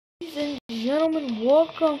gentlemen,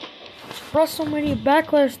 welcome to WrestleMania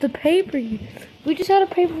Backlash, the pay-per-view. We just had a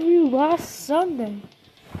pay-per-view last Sunday.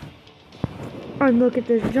 And look at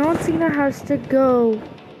this. John Cena has to go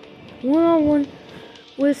one-on-one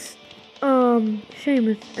with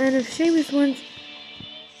Sheamus. And if Sheamus wins,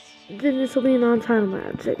 then this will be a non-title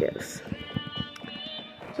match, I guess. So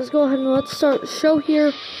let's go ahead and let's start the show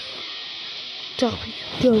here.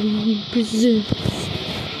 WWE presents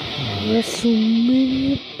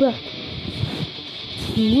WrestleMania Backlash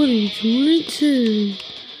 2022.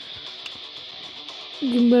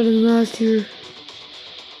 Even better than last year.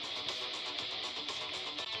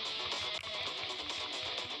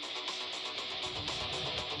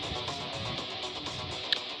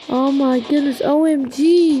 Oh my goodness,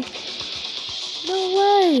 OMG! No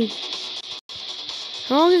way!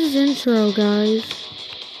 How long is this intro, guys?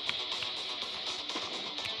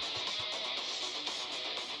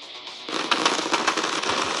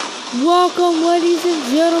 Welcome, ladies and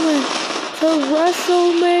gentlemen, to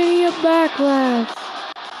WrestleMania Backlash.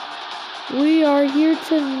 We are here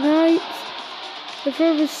tonight in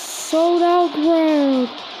front of a sold-out crowd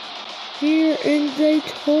here in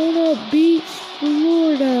Daytona Beach,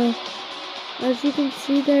 Florida, as you can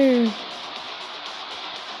see there.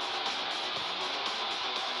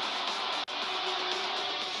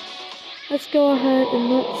 Let's go ahead and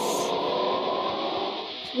let's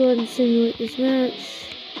go ahead and simulate this match.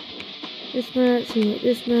 Simulate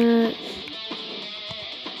this match.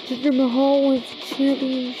 Jinder Mahal wins the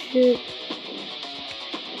championship.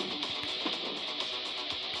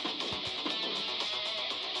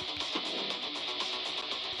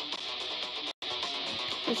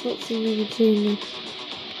 That's what Cena would say.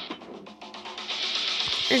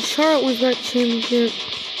 And Charlotte wins back the championship.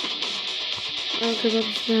 I don't care about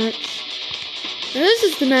this match. Now this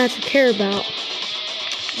is the match I care about.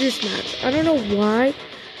 This match. I don't know why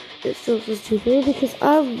it still says 2-3 because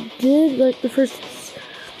I did like the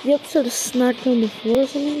episode of SmackDown before or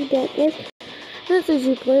something like that. And that's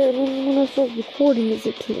easy to play, and then when I start recording it's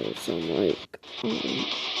at 2, so I'm like,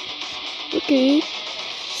 okay.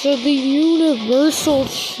 So the Universal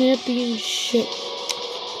Championship.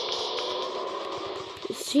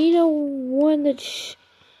 Cena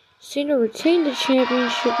retained the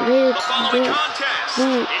championship later today.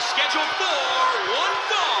 Night is scheduled for one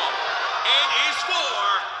fall. It is for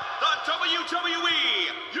the WWE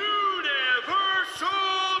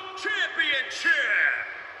Universal Championship.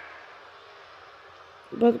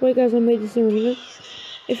 By the way, guys, I made this in.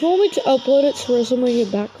 If you want me to upload it to WrestleMania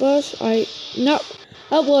Backlash,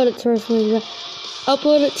 upload it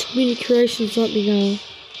to Community Creations, let me know.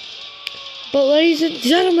 But ladies and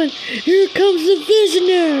gentlemen, here comes the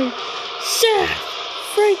visionary, Seth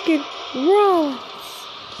freaking Rollins.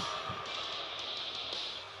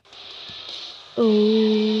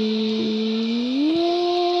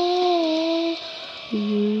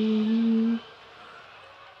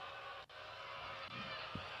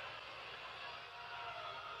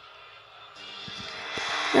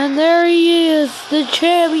 And there he is, the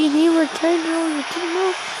champion. He retained it on the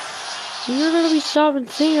team. You're going to be stopping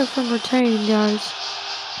Cena from retaining, guys.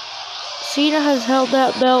 Cena has held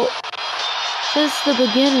that belt since the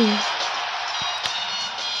beginning.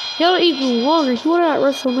 He held it even longer. He won it at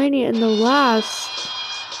WrestleMania in the last,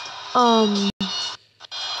 one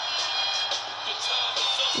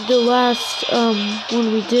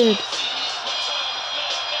we did.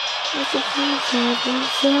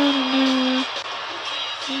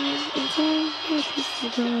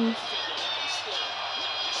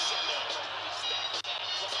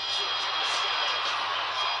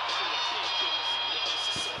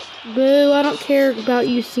 Boo, I don't care about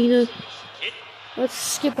you, Cena. Let's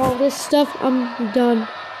skip all this stuff. I'm done.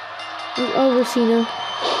 I'm over Cena.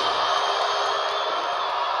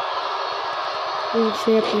 World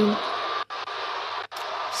champion.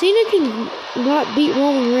 Cena can not beat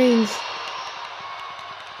Roman Reigns.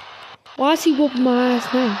 Why is he whooping my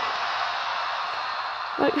ass now?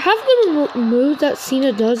 Like, half the moves that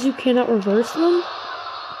Cena does, you cannot reverse them.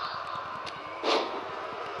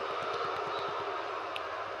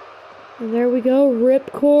 And there we go,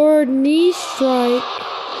 ripcord knee strike.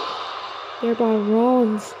 There by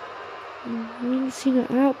Rollins. Running Cena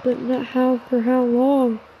out, but not for how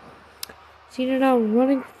long. Cena now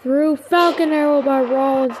running through. Falcon Arrow by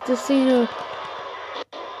Rollins to Cena.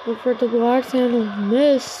 Look for the Black Handle,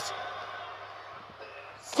 missed.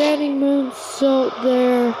 Standing moonsault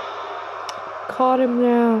there. Caught him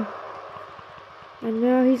now. And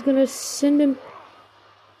now he's gonna send him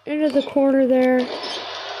into the corner there.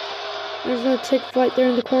 There's no tick fight there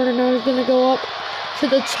in the corner. Now he's gonna go up to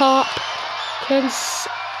the top.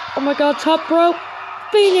 Oh my god, top rope.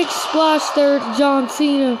 Phoenix Splash there, John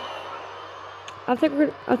Cena. I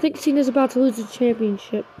think Cena's about to lose the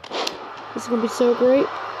championship. This is gonna be so great.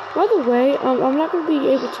 By the way, I'm not gonna be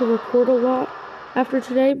able to record a lot after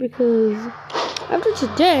today because after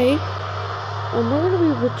today, we're gonna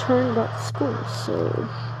be returning back to school. So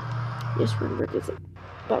yes, spring break is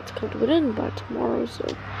about to come to an end by tomorrow. So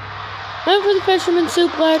time for the Fisherman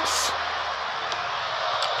Suplex.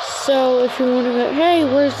 So if you're wondering, hey,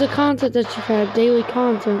 where's the content that you've had, daily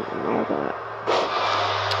content and all that?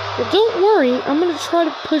 Well, don't worry, I'm gonna try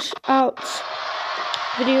to push out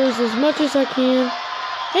videos as much as I can.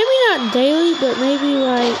 Maybe not daily, but maybe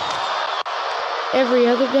like every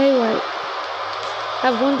other day. Like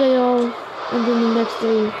have one day off and then the next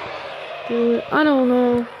day do it. I don't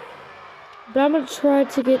know, but I'm gonna try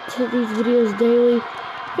to get to these videos daily. If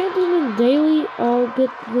I can't do them daily, I'll get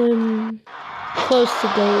them close to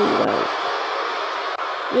daily. Like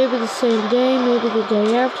maybe the same day, maybe the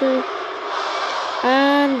day after.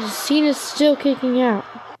 And Cena's still kicking out.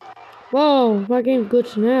 Whoa, my game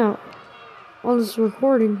glitching out on this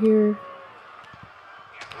recording here.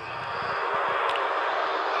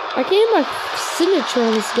 I can't get my signature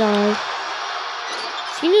on this guy.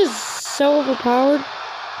 Cena's so overpowered.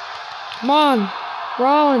 Come on,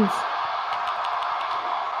 Rollins.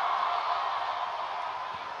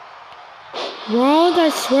 Rollins, I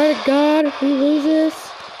swear to God, if we lose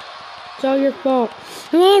this, it's all your fault.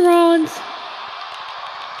 Come on, Rollins.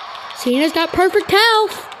 Cena's got perfect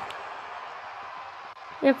health.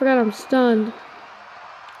 Yeah, I forgot I'm stunned.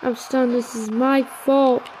 I'm stunned. This is my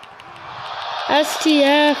fault.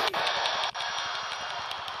 STF.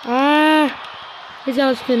 He's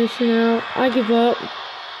out finishing out. I give up.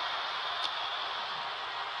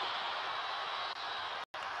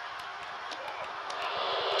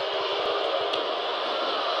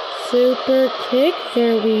 Super kick.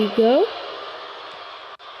 There we go.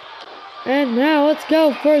 And now let's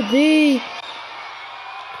go for the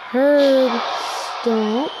curb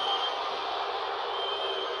stomp.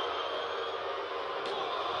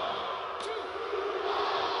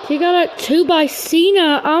 He got it 2 by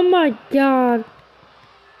Cena. Oh my God.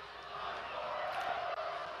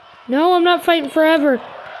 No, I'm not fighting forever.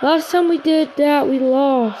 Last time we did that, we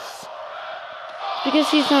lost. Because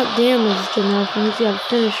he's not damaged enough and he's got a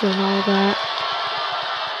finisher and all that.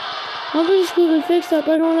 I'm gonna just quickly fix that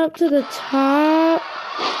by going up to the top.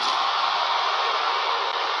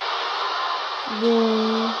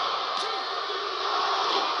 Whoa.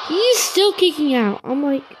 He's still kicking out. I'm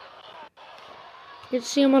like, you can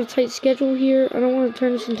see I'm on a tight schedule here. I don't want to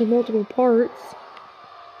turn this into multiple parts.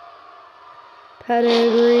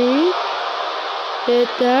 Pedigree. Hit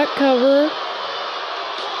that cover.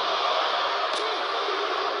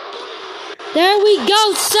 There we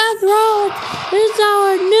go. Seth Rollins is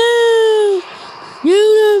our new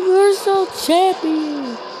Universal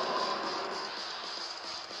Champion.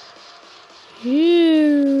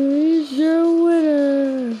 Here is your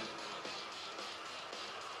winner.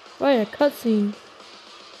 Oh yeah, cutscene.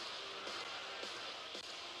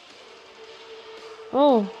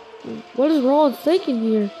 Oh, what is Rollins thinking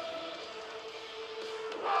here?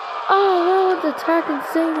 Oh, Rollins attacking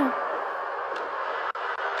Cena.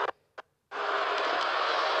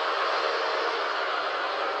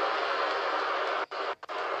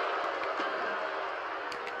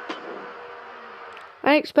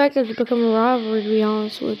 I expect it to become a rivalry, to be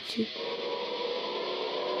honest with you.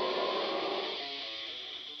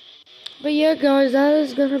 But yeah, guys, that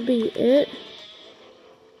is gonna be it.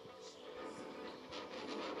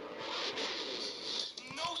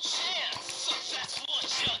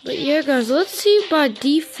 But yeah, guys, let's see by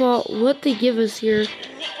default what they give us here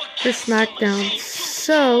for SmackDown.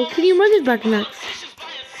 So, Kenny Omega's back next.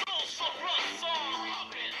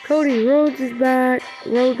 Cody Rhodes is back.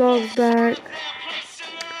 Road Dogg's back.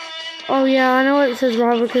 Oh yeah, I know it says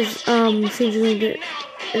rival because Cena's gonna get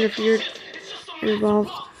interfered and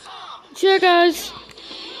involved. So yeah, guys,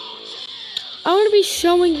 I'm gonna be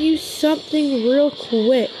showing you something real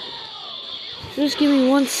quick. Just give me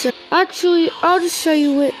 1 second. Actually, I'll just show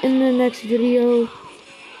you it in the next video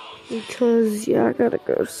because yeah, I gotta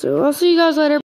go. So I'll see you guys later.